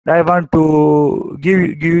I want to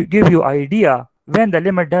give you idea when the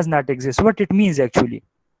limit does not exist, what it means actually.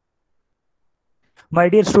 My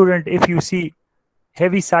dear student, if you see,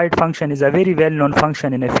 Heaviside function is a very well-known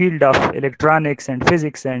function in a field of electronics and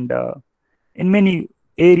physics, and in many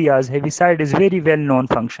areas, Heaviside is very well-known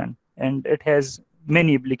function, and it has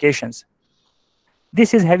many applications.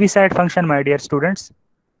 This is Heaviside function, my dear students.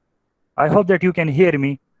 I hope that you can hear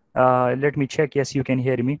me. Let me check. Yes, you can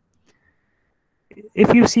hear me.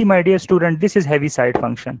 If you see, my dear student, this is Heaviside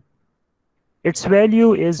function. Its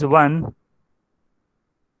value is 1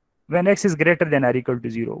 when x is greater than or equal to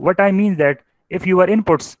 0. What I mean that if your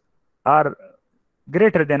inputs are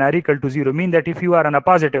greater than or equal to 0, mean that if you are on a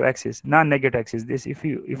positive axis, non-negative axis, this if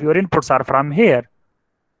your inputs are from here,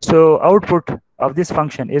 so output of this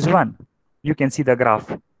function is 1. You can see the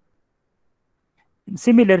graph.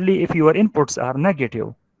 Similarly, if your inputs are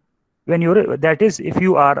negative, when you're, that is, if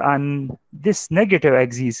you are on this negative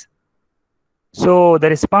axis, so the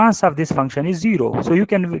response of this function is 0. So you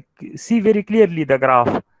can see very clearly the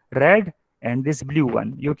graph, red and this blue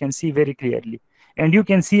one, you can see very clearly. And you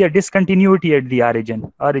can see a discontinuity at the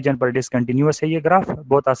origin. Origin पर discontinuous है ये graph,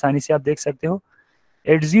 बहुत आसानी से आप देख सकते हो.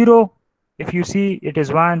 At 0, if you see it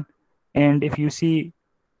is 1, and if you see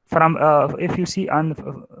from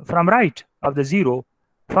from right of the 0,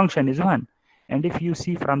 function is 1, and if you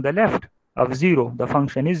see from the left of 0, the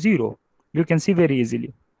function is 0. You can see very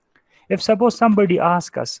easily. If suppose somebody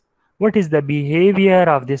asks us, what is the behavior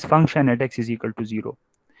of this function at x is equal to 0?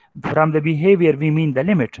 From the behavior, we mean the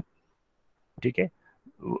limit. Okay?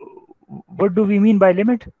 What do we mean by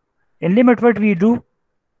limit? In limit, what we do?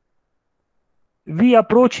 We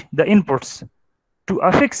approach the inputs to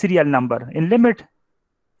a fixed real number. In limit,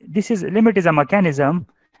 limit is a mechanism,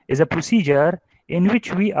 is a procedure in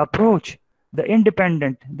which we approach the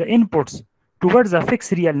inputs towards a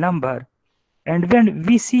fixed real number. And when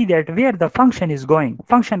we see that where the function is going,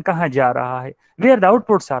 function kahan ja raha hai, where the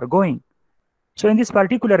outputs are going. So in this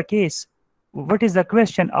particular case, what is the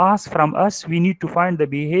question asked from us? We need to find the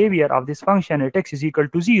behavior of this function at x is equal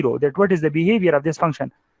to 0. That what is the behavior of this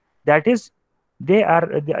function? That is, they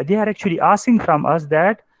are actually asking from us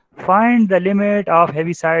that find the limit of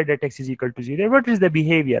Heaviside at x is equal to 0. What is the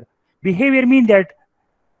behavior? Behavior means that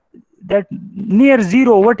near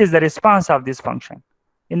 0, what is the response of this function?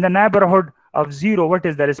 In the neighborhood of 0, what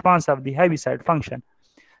is the response of the Heaviside function?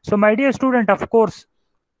 So my dear student, of course,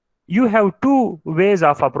 you have two ways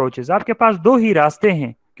of approaches. आपके पास दो ही रास्ते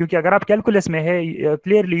हैं, क्योंकि अगर आप calculus में है,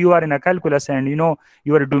 clearly you are in a calculus and you know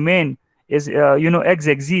your domain is x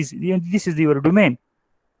axis, this is your domain.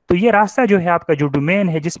 तो ये रास्ता जो है आपका जो डोमेन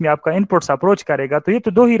है जिसमें आपका इनपुट्स अप्रोच करेगा, तो ये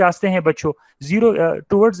तो दो ही रास्ते हैं बच्चों. 0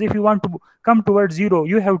 towards, if you want to come towards 0,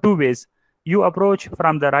 you have two ways. You approach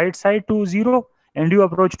from the right side to 0, and you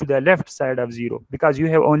approach to the left side of 0, because you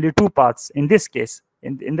have only two paths in this case,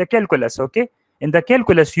 in the calculus. Okay, in the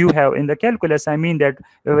calculus I mean that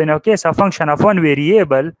in a case of function of one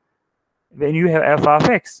variable, when you have f of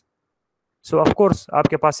x, so of course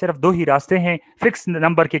आपके पास सिर्फ दो ही रास्ते हैं fix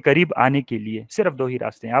number के करीब आने के लिए. सिर्फ दो ही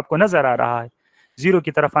रास्ते हैं, आपको नजर आ रहा है 0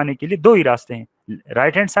 की तरफ आने के लिए दो ही रास्ते हैं,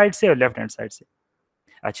 राइट हैंड साइड से और लेफ्ट हैंड साइड से.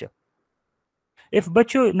 अच्छा, इफ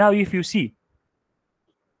बच्चों, नाउ इफ यू सी,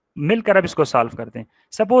 मिलकर अब इसको सॉल्व करते हैं.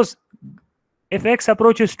 Suppose if x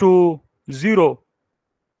approaches to 0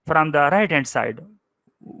 from the right hand side,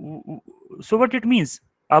 so what it means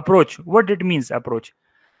approach? What it means approach?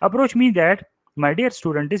 Approach means that, my dear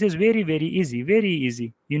student, this is very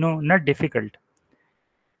easy, not difficult.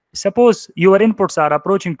 Suppose your inputs are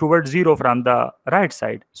approaching towards 0 from the right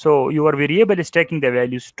side, so your variable is taking the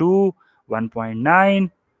values 2, 1.9,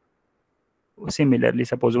 similarly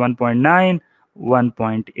suppose 1.9,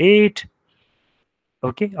 1.8.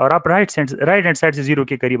 Okay, और आप right hand side से 0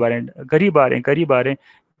 के करीब आ रहे हैं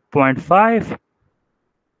 0.5,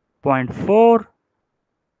 0.4,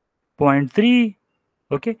 0.3.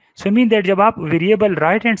 Okay, so mean that जब आप variable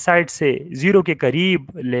right hand side से 0 के करीब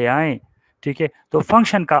ले आए, ठीक है, तो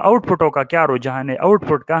फंक्शन का आउटपुटों का क्या रुझान है,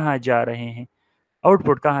 आउटपुट कहाँ जा रहे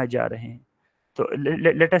हैं, तो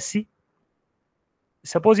let us C.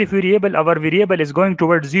 Suppose if our variable is going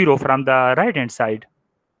towards 0 from the right hand side,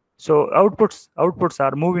 so outputs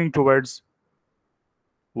are moving towards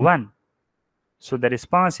 1, so the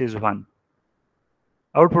response is 1.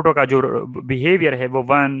 आउटपुटों का जो बिहेवियर है वो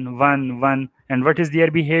 1, 1, 1, and what is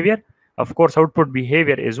their behavior? Of course, output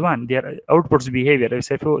behavior is 1. Their outputs behavior,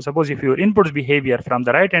 suppose if your inputs behavior from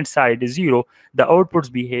the right hand side is 0, the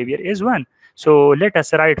outputs behavior is 1. So let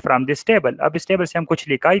us write from this table. अब इस table से हम कुछ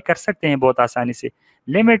लिखाई कर सकते हैं बहुत आसानी से.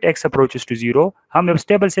 Limit x approaches to 0. हम इस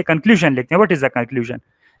टेबल से conclusion लिखते हैं. What is the conclusion?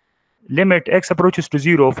 Limit x approaches to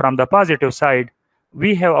 0 from the positive side.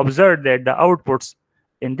 we have observed that the outputs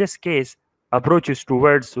in this case approaches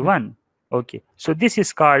towards 1. Okay, so this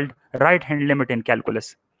is called right hand limit in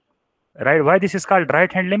calculus. Right, why this is called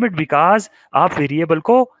right hand limit? Because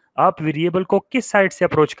आप variable को किस side से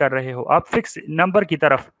approach कर रहे हो, आप fix number की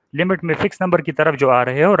तरफ, लिमिट में फिक्स नंबर की तरफ जो आ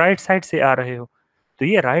रहे हो, राइट साइड से आ रहे हो, तो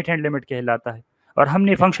ये राइट हैंड लिमिट कहलाता है। और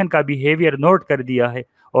हमने फंक्शन का बिहेवियर नोट कर दिया है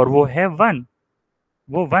और वो है 1,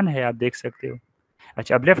 वो 1 है, आप देख सकते हो।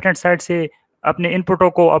 अच्छा, अब लेफ्ट हैंड साइड से अपने इनपुटों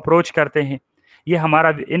को अप्रोच करते हैं, ये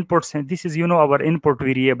हमारा इनपुट्स हैं, this is our input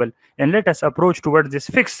variable, and let us approach towards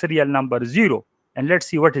this fix real number 0 and let's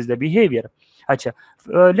see what is the behaviour. अच्छा,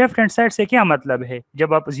 लेफ्ट हैंड साइड से क्या मतलब है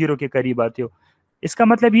जब आप 0 के करीब आते हो? इसका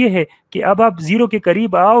मतलब ये है कि अब आप 0 के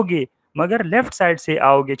करीब आओगे मगर लेफ्ट साइड से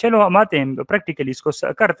आओगे। चलो हम आते हैं प्रैक्टिकली, इसको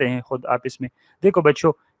करते हैं खुद आप इसमें। देखो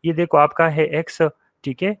बच्चों, ये देखो आपका है x,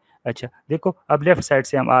 ठीक है। अच्छा देखो, अब लेफ्ट साइड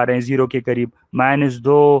से हम आ रहे हैं 0 के करीब,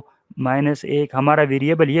 -2 -1, हमारा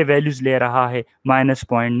वेरिएबल ये वैल्यूज ले रहा है,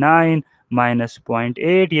 -0.9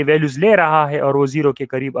 -0.8, ये वैल्यूज ले रहा है और वो 0 के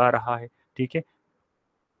करीब आ रहा है, ठीक है।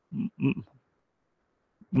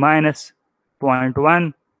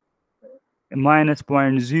 -0.1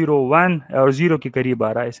 -0.01 और 0 के करीब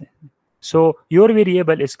आ रहा है इसे। So your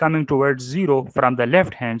variable is coming towards 0 from the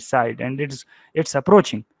left hand side, and it's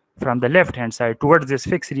approaching from the left hand side towards this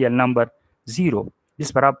fixed real number 0.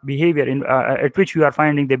 This is behavior at which you are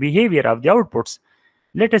finding the behavior of the outputs.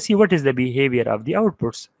 Let us see what is the behavior of the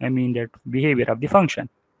outputs. I mean that behavior of the function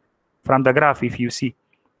from the graph. If you see,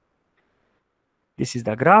 this is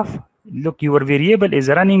the graph. Look, your variable is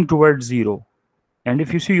running towards 0. And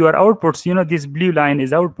if you see your outputs, this blue line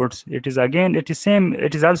is outputs. It is same,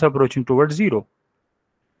 it is also approaching towards 0.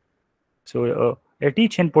 So at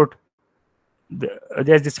each input,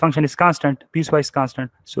 there's this function is constant, piecewise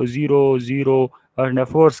constant. So 0, 0, and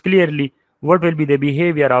of course, clearly, what will be the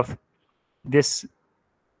behavior of this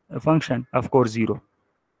function? Of course, 0.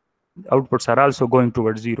 Outputs are also going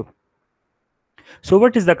towards 0. So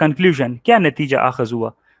what is the conclusion? क्या नतीजा आखिज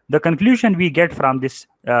हुआ? The conclusion we get from this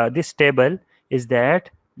this table is that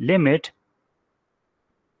limit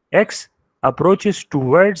x approaches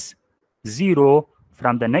towards 0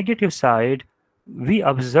 from the negative side, we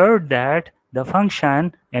observed that the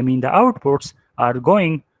function, the outputs are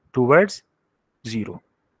going towards 0.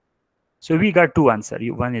 So we got two answers.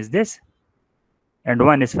 One is this and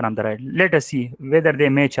one is from the right. Let us see whether they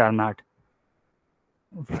match or not.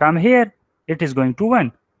 From here, it is going to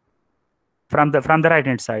 1 from the right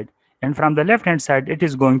hand side, and from the left hand side, it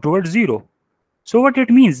is going towards 0. So what it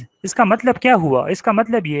means? इसका मतलब क्या हुआ? इसका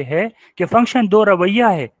मतलब ये है कि function दो रवैया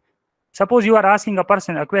है। Suppose you are asking a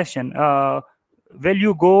person a question, will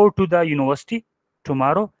you go to the university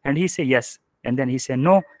tomorrow? And he say yes, and then he say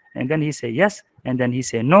no, and then he say yes, and then he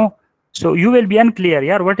say no. So you will be unclear,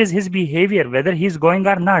 yeah, what is his behavior, whether he is going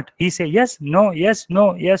or not. He say yes, no, yes,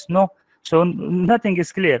 no, yes, no. So nothing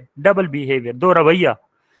is clear. Double behavior, दो रवैया.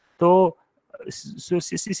 So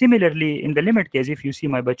similarly in the limit case, if you see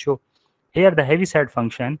my बच्चों, here the heaviside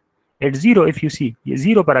function at 0, if you see, ये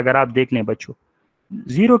 0 पर अगर आप देख लें बच्चों,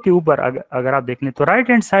 0 के ऊपर अगर आप देख लें तो राइट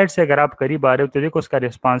हैंड साइड से अगर आप करीब आ रहे हो तो देखो उसका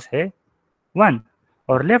रिस्पांस है 1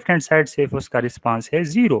 और लेफ्ट हैंड साइड से उसका रिस्पांस है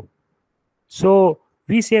 0. So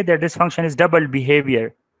we say that this function is double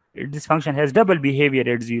behavior. This function has double behavior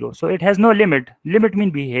at 0. So it has no limit. Limit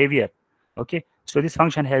mean behavior. Okay. So this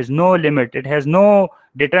function has no limit. It has no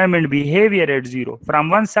determined behavior at 0. From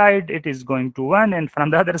one side, it is going to 1, and from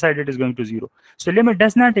the other side, it is going to 0. So limit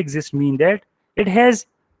does not exist mean that it has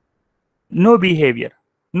no behavior,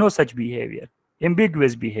 no such behavior,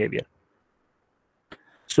 ambiguous behavior.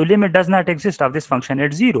 So limit does not exist of this function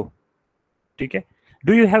at 0. Okay.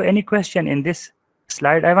 Do you have any question in this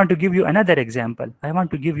slide? I want to give you another example.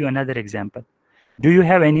 Do you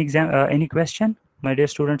have any question, my dear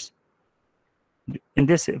students, in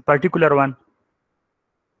this particular one?